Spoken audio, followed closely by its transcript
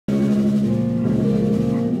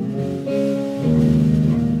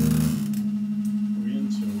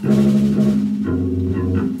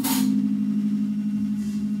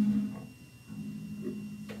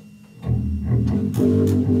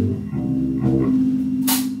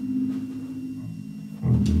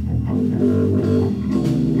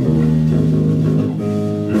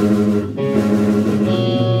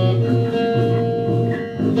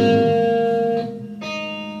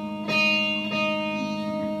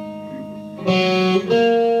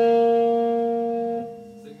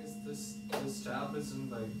thing is, this tab isn't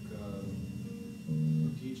like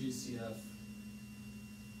DGCF.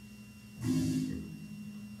 I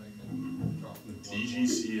can drop it.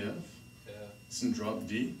 DGCF? Yeah. Isn't drop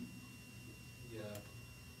D? Yeah.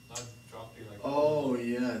 Not drop D like. Oh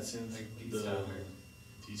yeah, it's in like D the standard.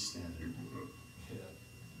 D standard. Yeah.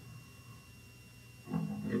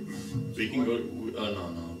 We can go.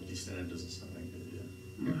 No, D standard doesn't sound like good.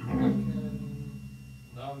 Yeah.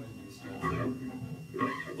 Now I'm in D standard.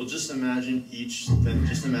 Well, just imagine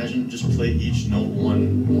just play each note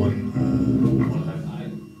one. I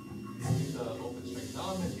use the open string. Now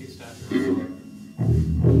I'm in D standard.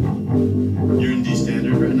 You're in D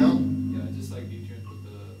standard right now. Yeah, just like detuned with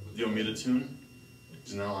the. Do you want me to tune?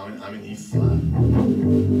 Because now I'm in E flat.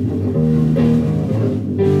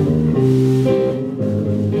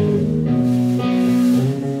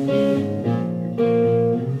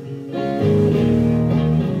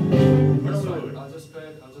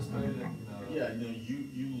 I'll just play it in. Yeah, no,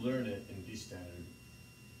 you learn it in D standard,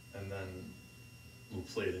 and then we'll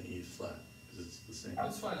play it in E flat because it's the same.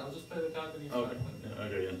 That's fine. I'll just play the tab in E flat. Okay. Yeah,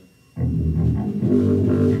 okay. Yeah.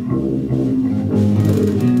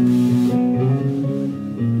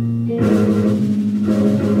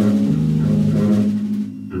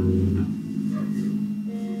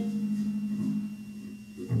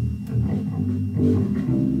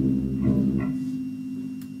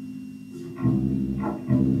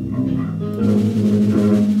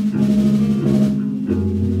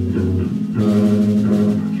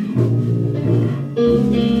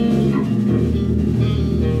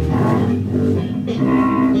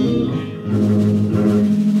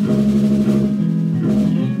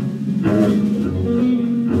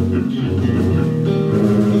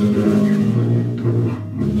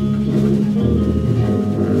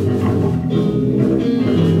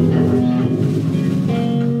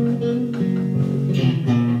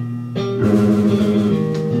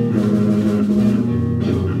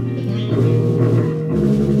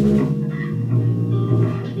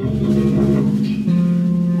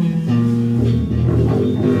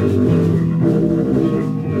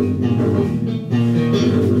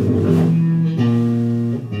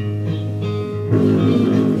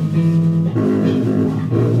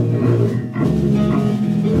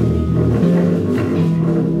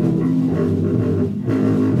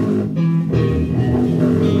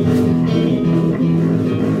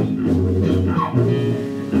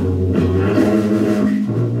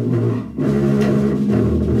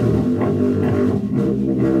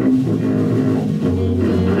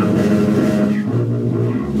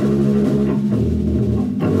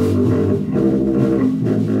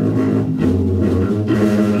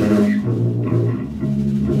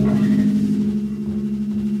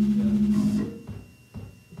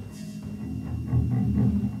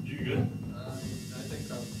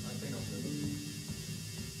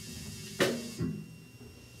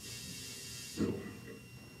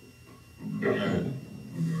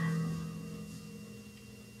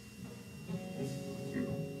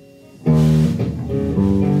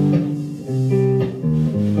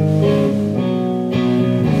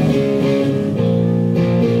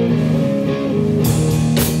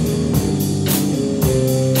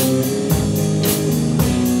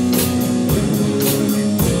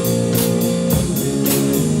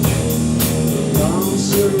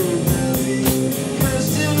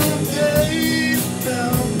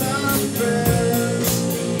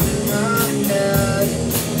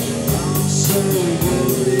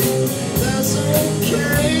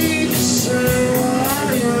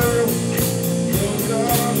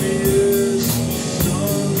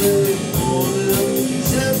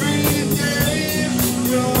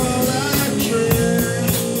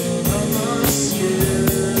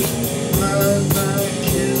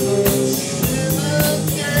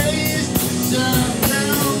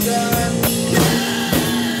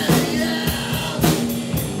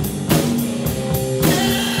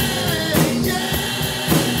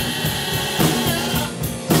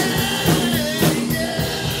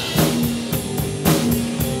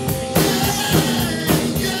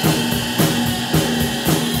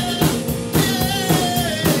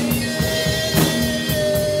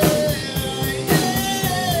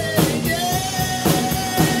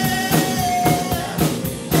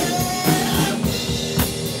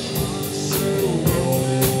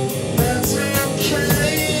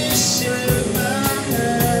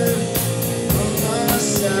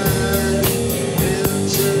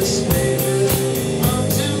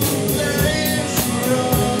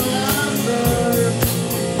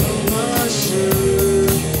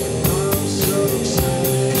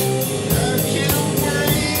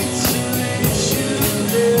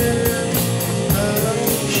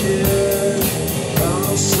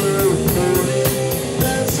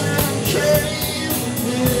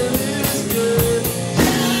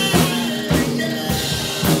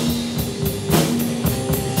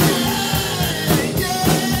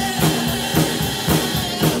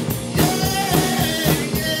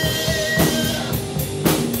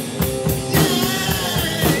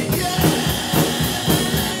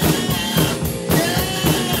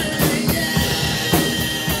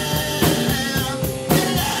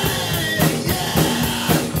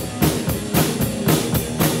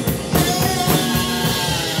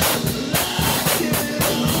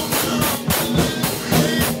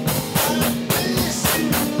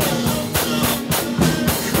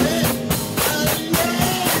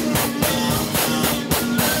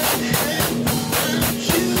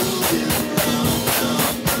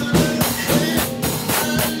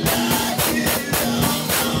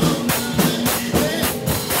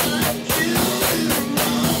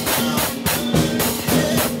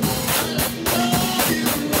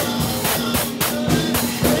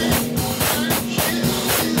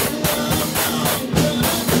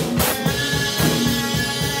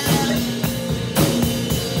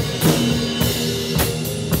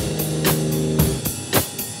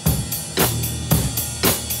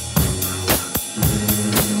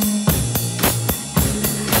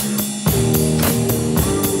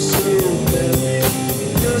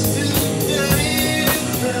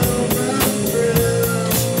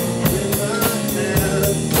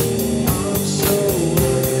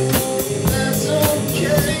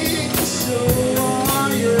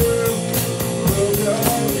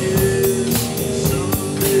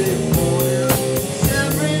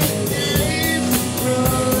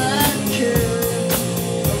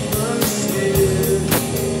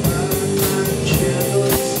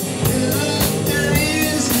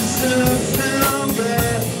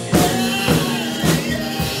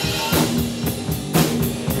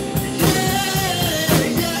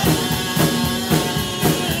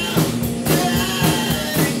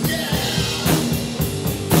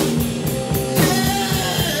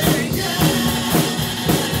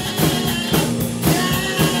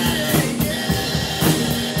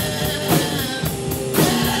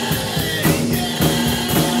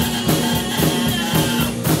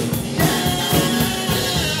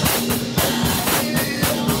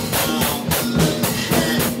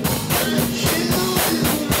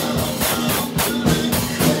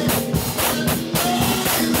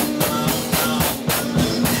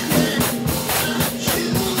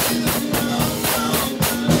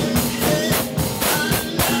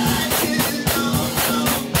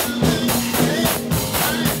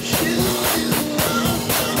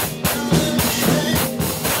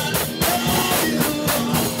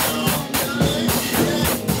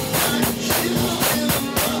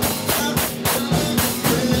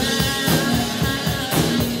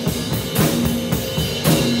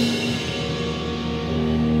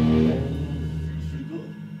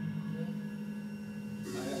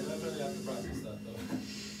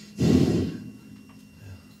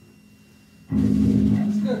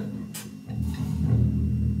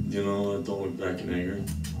 second hanger.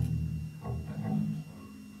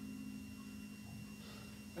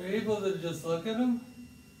 Are you able to just look at him?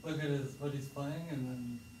 Look at what he's playing and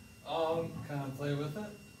then kind of play with it?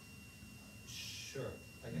 Sure,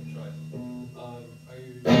 I can try. Are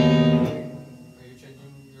you changing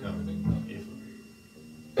your No, everything? No. E flat.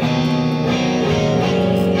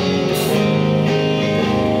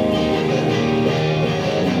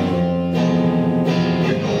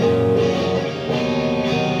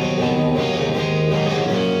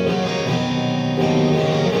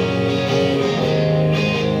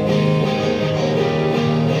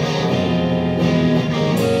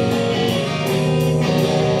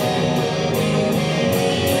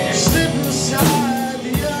 Slip inside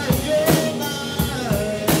the eye of your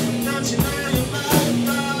mind, not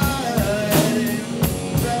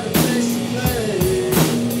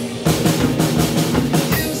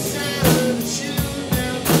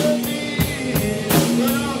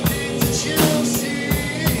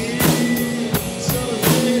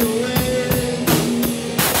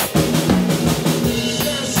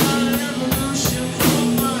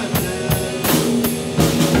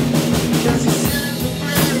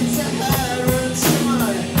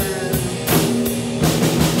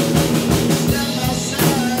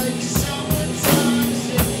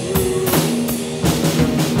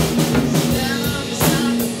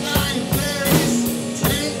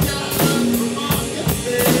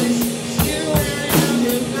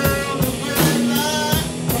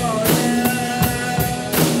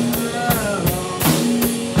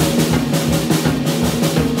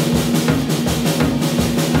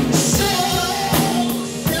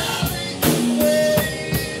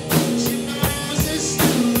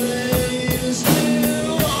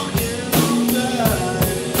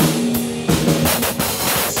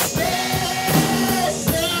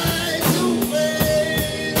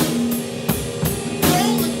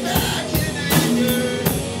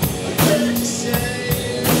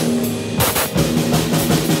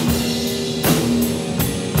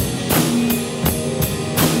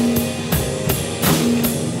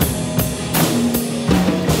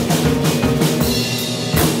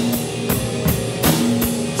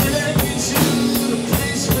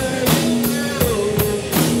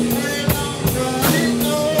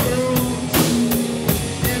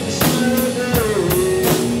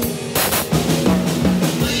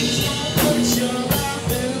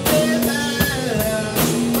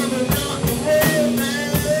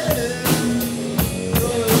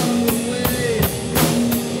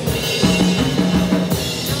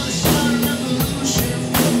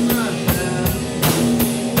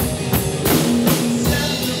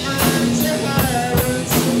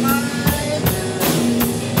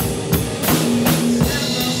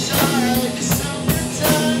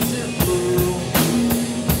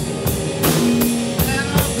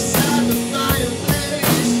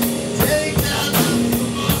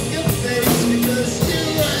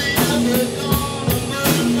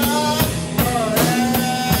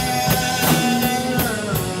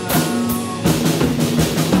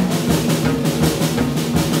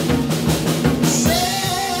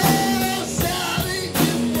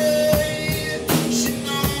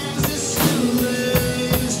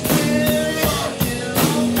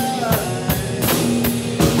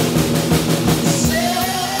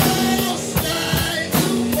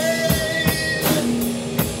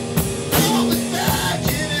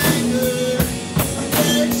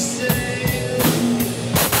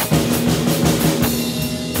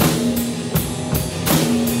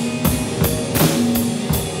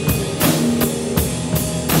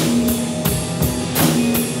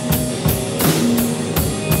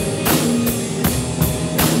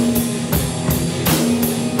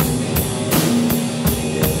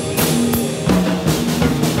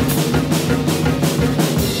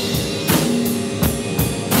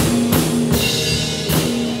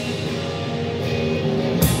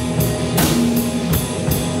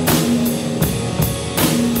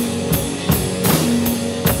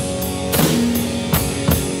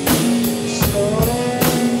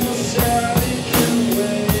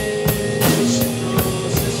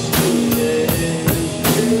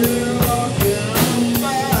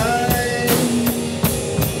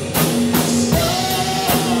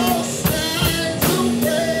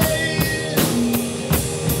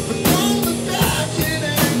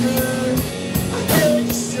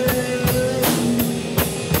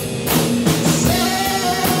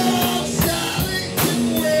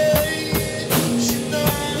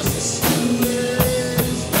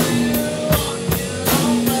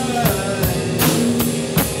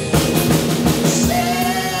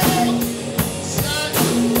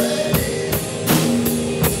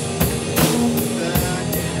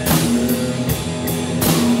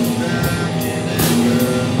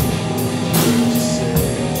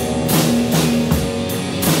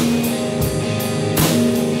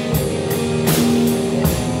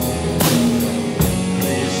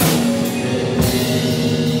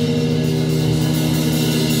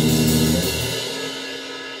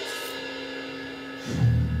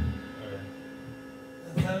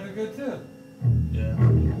They're good too. Yeah.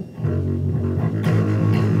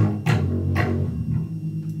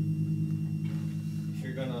 If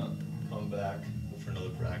you're gonna come back for another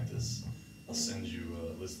practice, I'll send you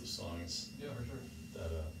a list of songs Yeah, for sure.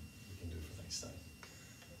 that we can do for next time.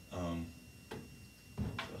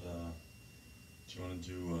 Do you want to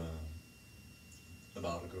do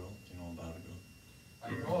About a Girl? Do you know About a Girl? I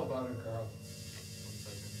know about it, girl. One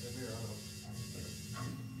second. Let me run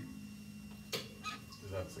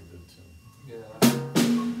Because that's a good tune.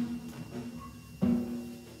 Yeah.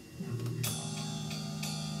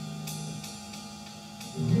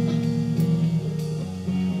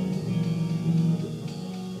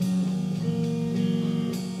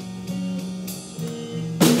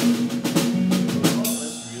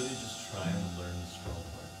 Let's really just try and learn the scroll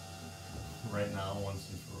part right now, once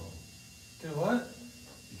and for all. Do what?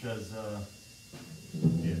 Because,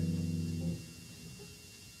 yeah.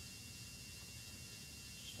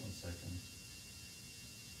 Just 1 second.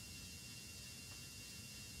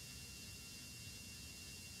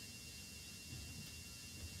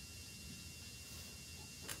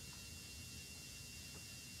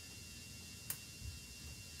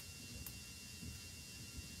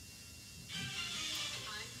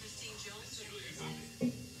 I'm Christine Jones.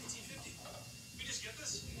 We just get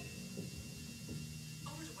this?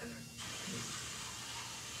 Over to weather.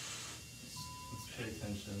 Let's pay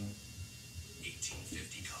attention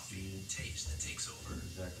 1850 coffee. Taste that takes over.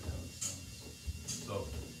 exactly how it sounds. So,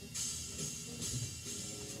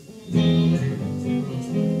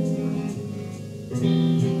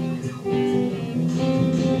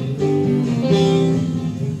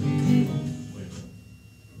 wait.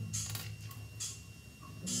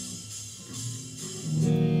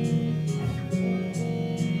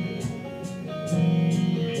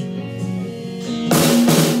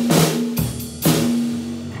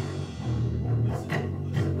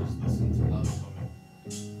 Listen to how it's coming.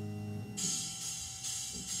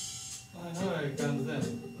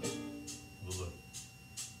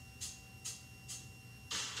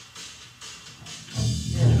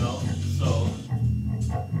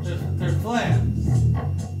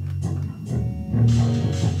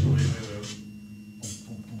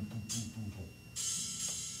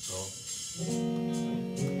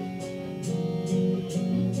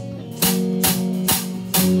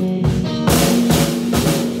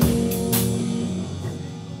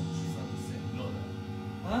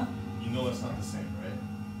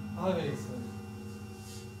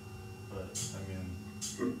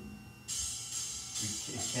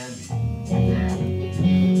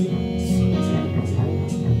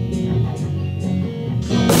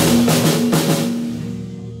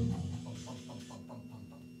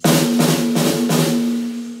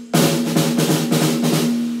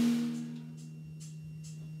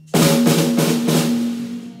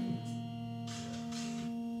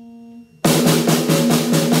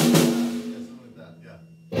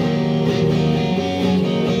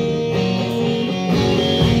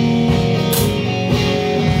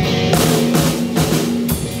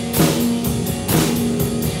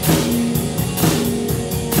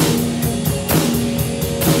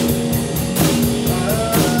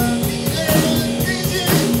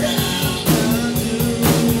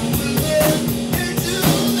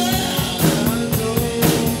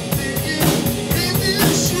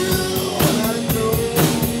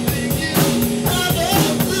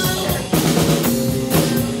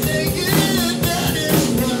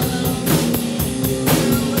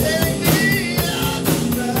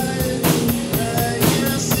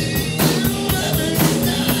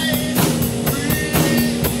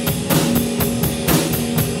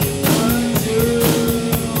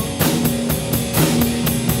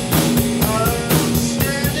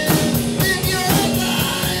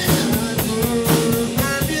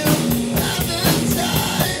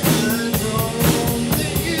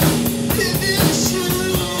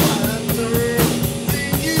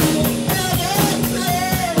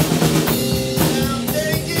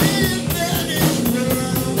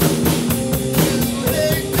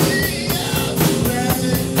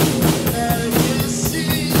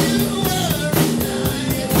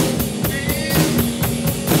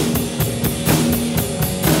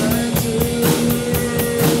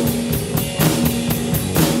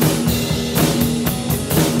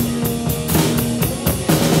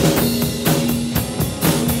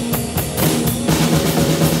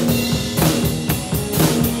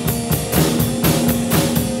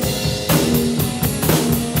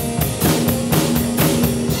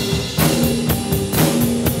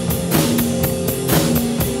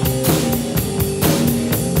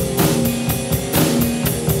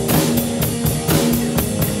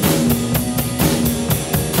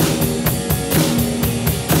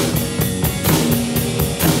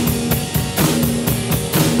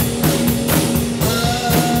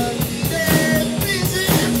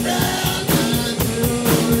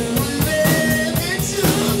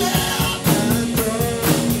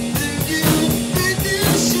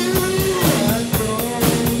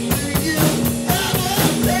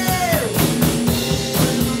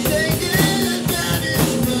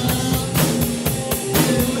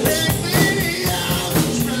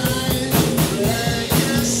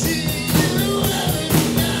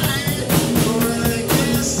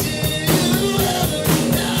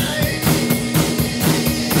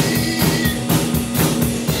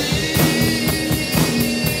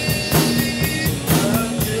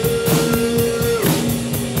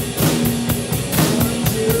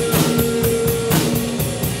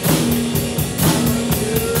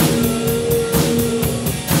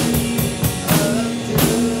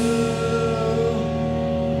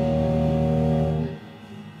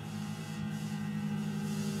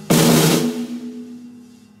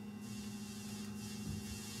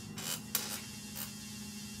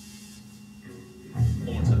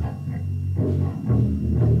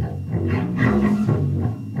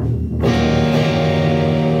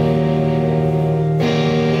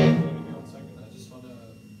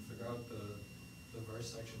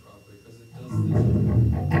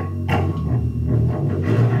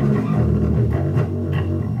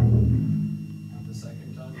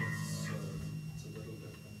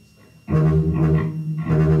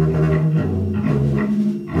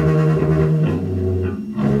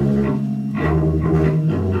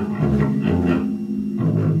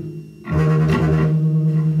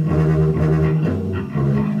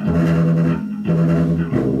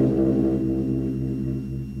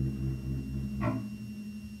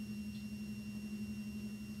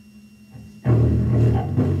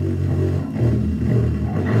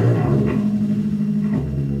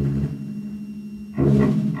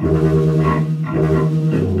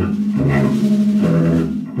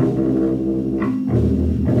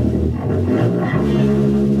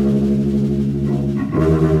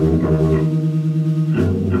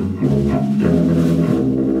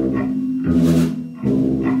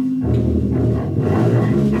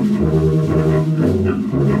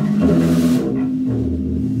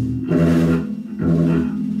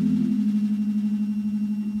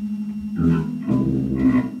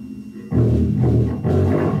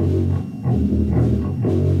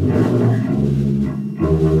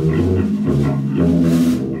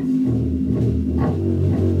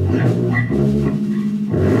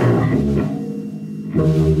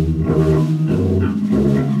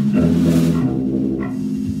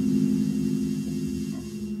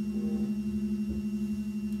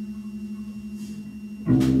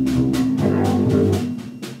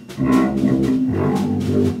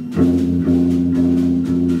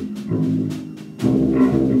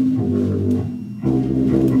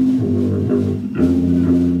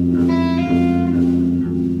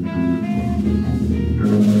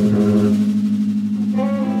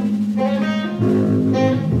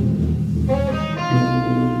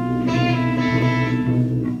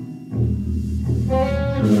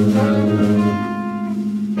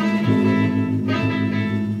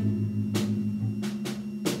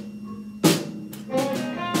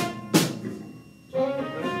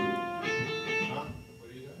 Huh? What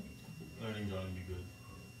are you doing? Learning John would be good.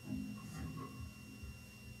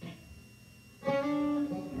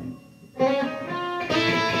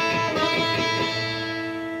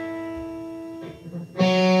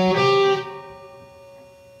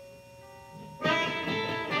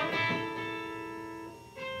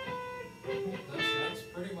 That's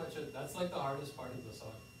pretty much it. That's like the hardest part of the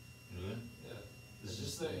song. Really? Yeah. This It's is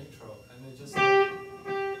just the intro, and it just. I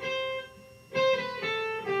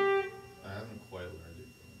haven't quite learned it.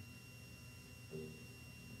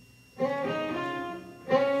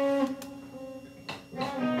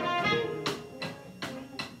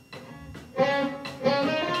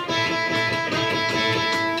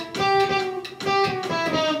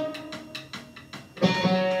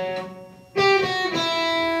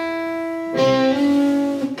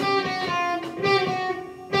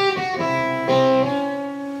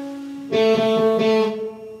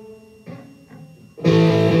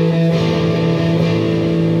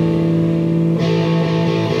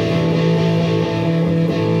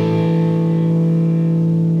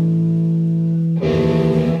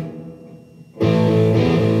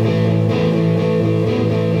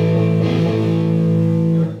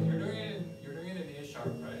 You're doing it in A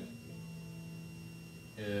sharp, right?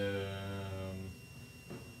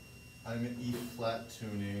 I'm in E flat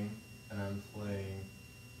tuning, and I'm playing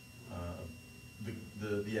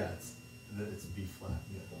it's B flat.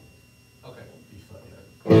 Yeah, Okay. B flat. Yeah.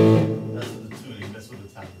 That's what the tuning. That's what the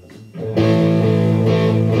tab is.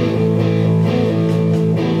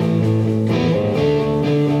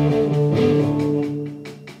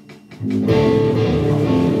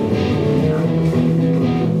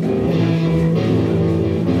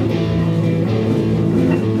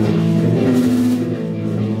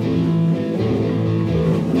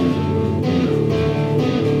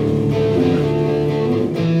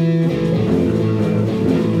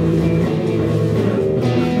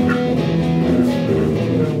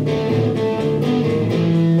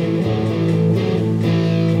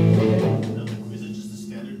 Is it just a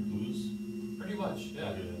standard blues? Pretty much, yeah.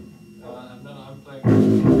 Okay. And then I'm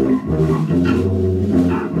playing.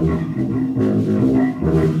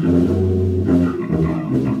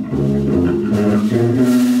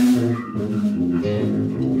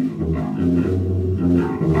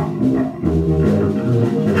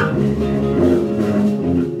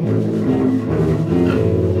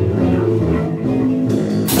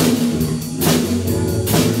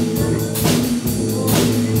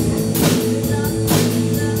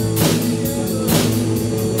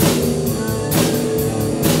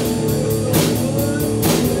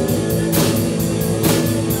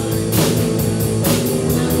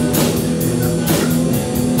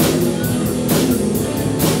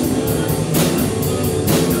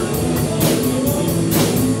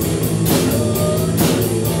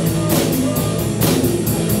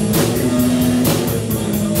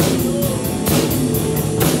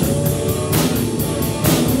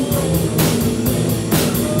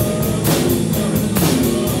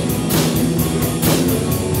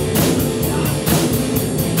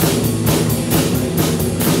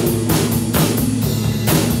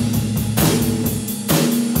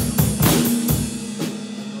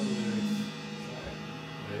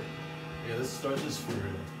 Yeah, let's start this for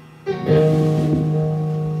real.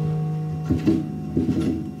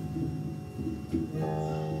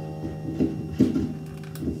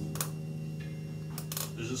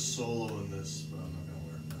 There's a solo in this, but I'm not gonna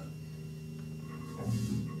learn that.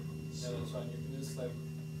 Yeah, that's fine. You can just like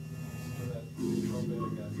do that intro bit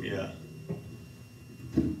again. Yeah.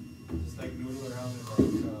 Just like noodle around in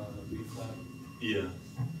like B flat, Yeah.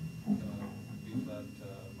 B flat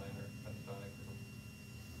minor pentatonic.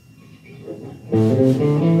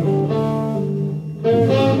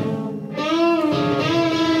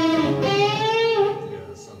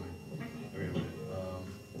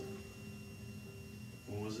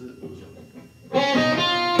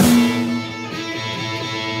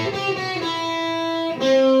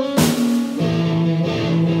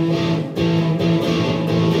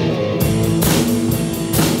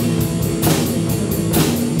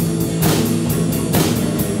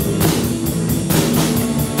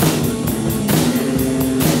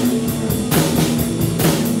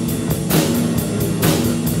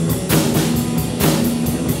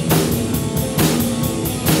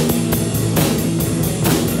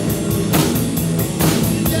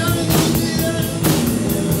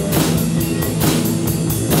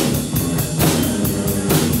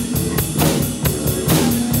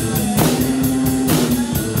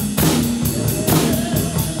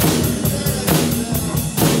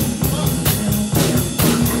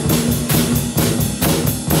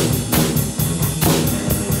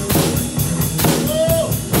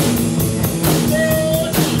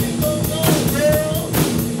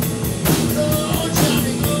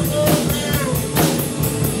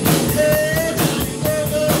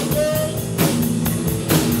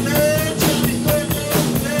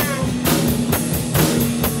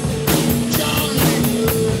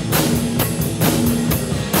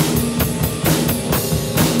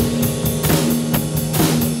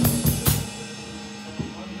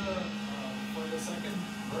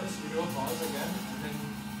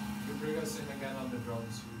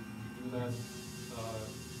 do that.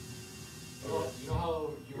 You know how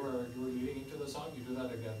you were leading into the song? You do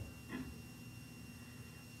that again.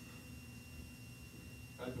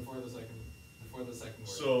 Right before the second word.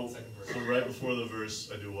 So second verse. so right before the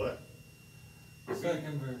verse, I do what?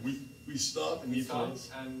 Second verse. We stop and he Stop plays.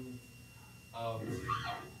 and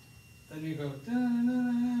Then you go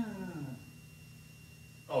da-na-na-na-na.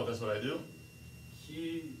 Oh, that's what I do?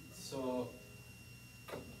 he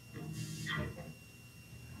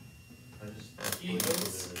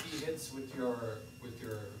hits with your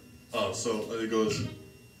Oh, so it goes.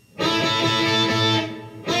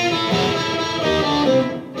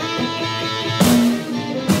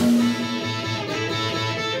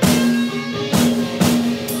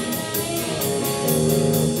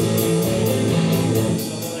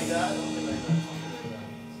 Something like that? something like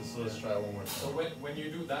that. So let's try one more So time. when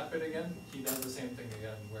you do that bit again, he does the same thing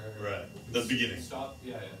again where Right. The beginning. Stop.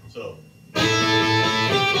 Yeah. So.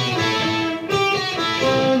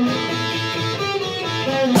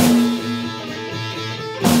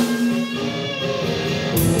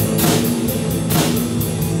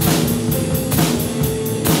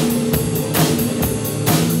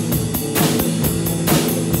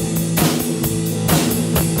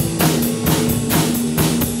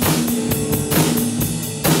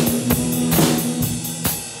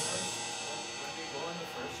 When we go on the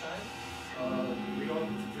first time, we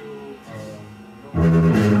don't do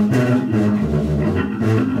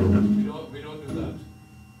we don't do that.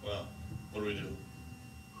 Well, what do we do?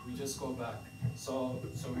 We just go back. So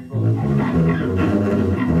we go.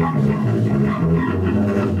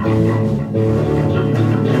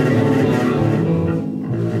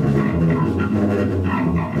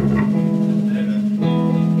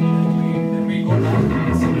 Then we go back to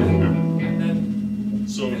this again, and then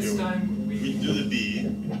So this okay, time we do the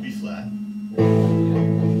B flat,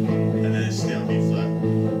 and then stay on B flat.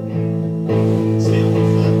 Stay on B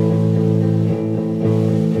flat.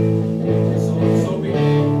 so we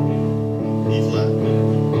E flat.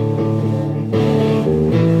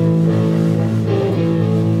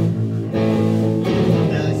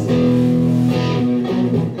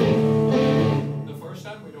 the first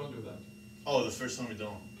time we don't do that. Oh, the first time we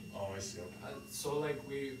don't. Oh, I see. So like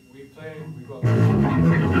we play, we go.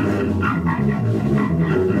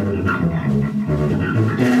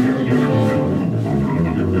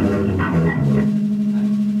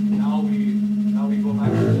 And now we go back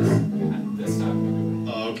to this, and this time we do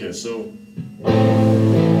it. Oh, okay. So.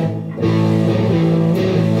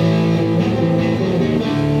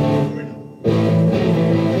 We're done.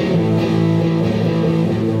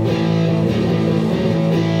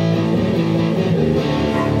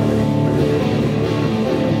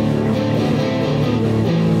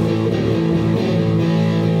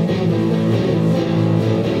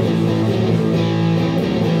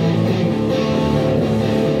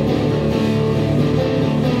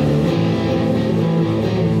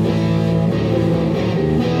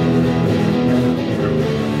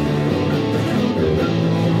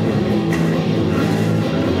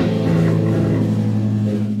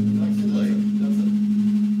 That's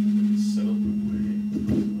it. Set up a way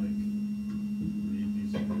to like read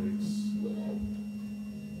these lyrics.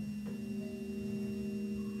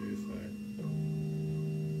 Maybe if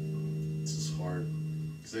this is hard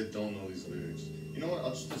because I don't know these lyrics. You know what?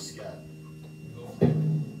 I'll just do scat. Go for it.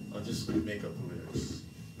 I'll just make up the lyrics.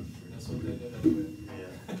 That's what they did anyway.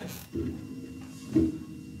 Yeah.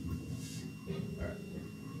 Alright. Wait.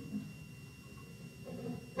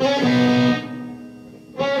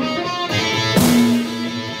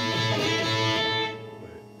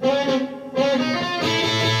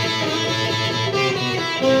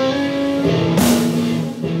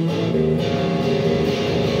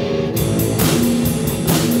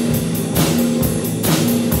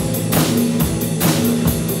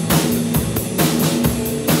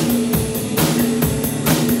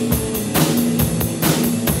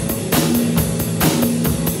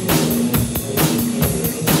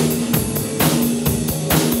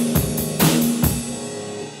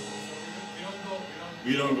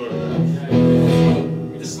 We don't go to that. Yeah,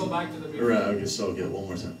 we just go back to the beginning. Alright, okay, so I'll get it one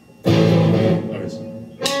more time. Okay,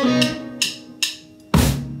 so.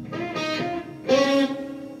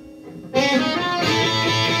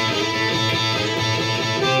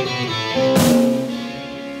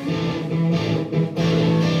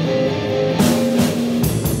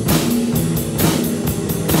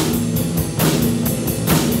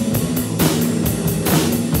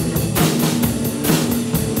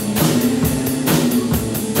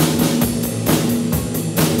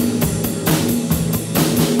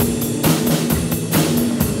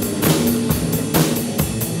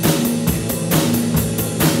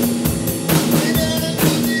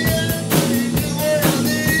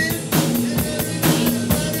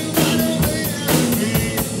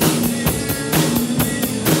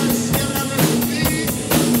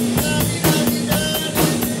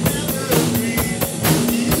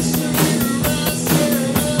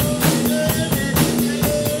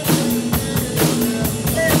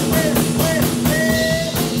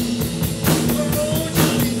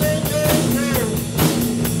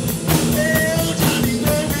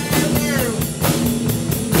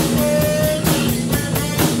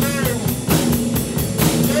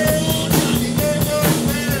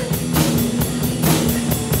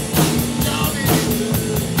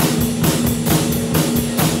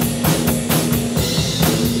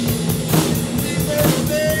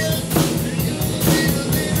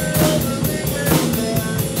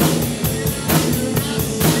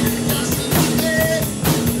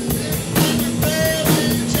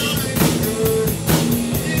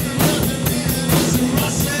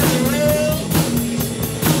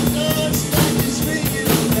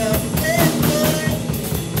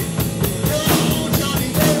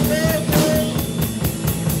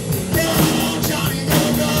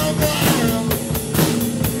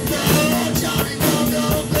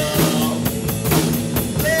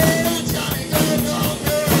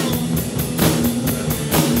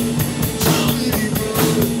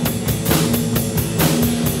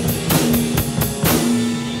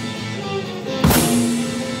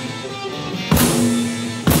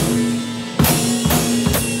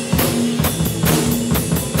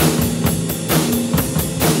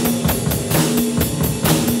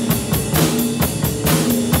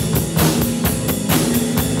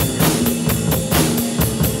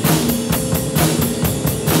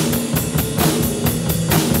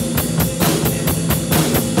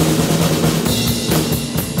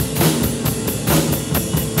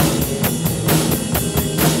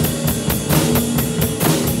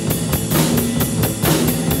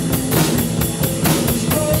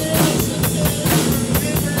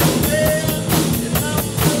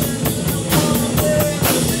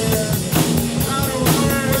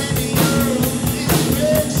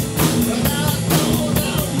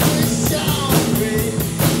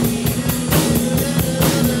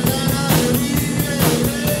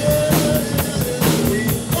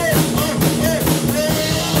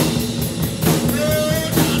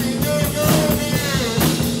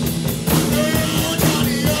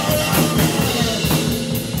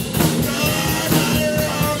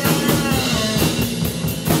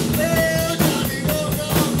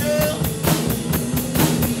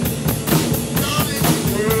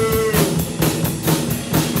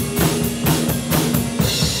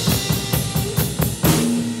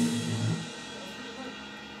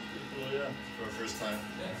 first time.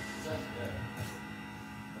 Yeah, exactly.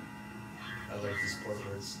 I like this part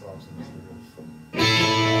where it stops and it's the riff.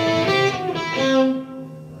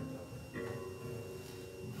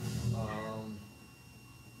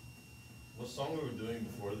 What song were we doing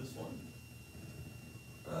before this one?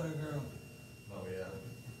 Got a girl. Oh yeah.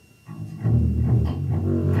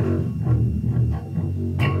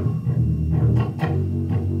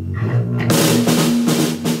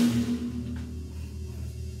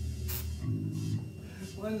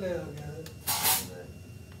 One day I'll get it.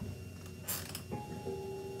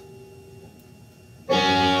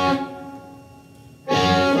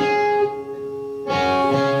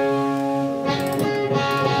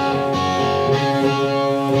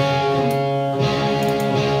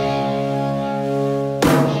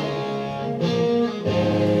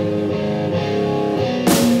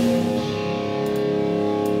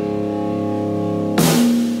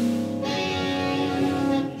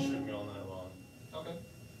 You shook me all night long. Okay.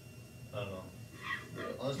 I don't know.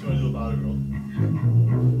 Unless you want to do About a Girl.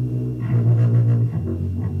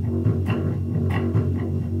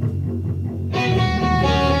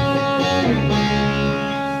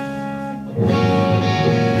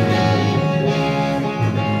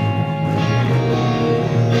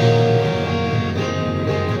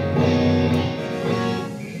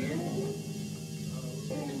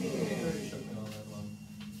 You shook me all night long.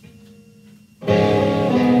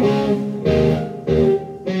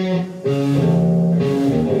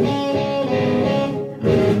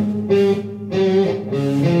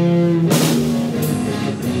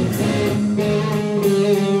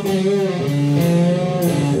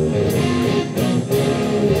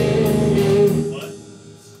 What?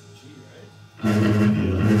 G, right? I have no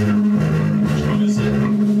idea. Which one is it?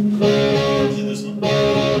 Is it this one?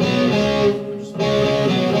 Or just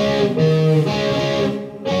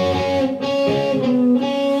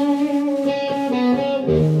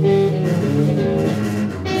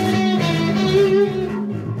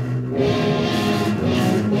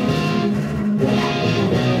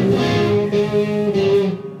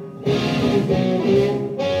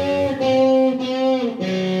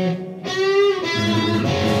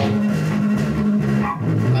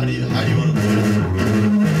How do you want to play it?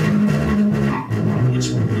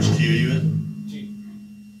 Which key are you in? G.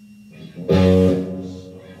 So,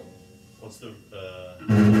 what's the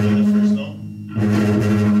play the first note?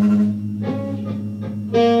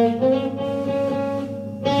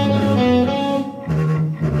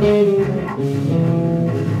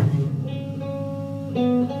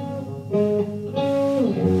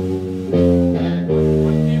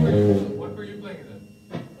 What were you playing it in?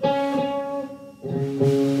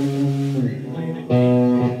 Playing it.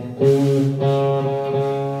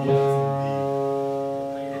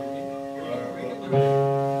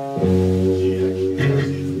 G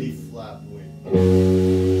actually is D flat. Wait.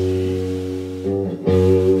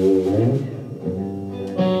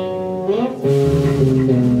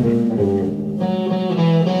 G.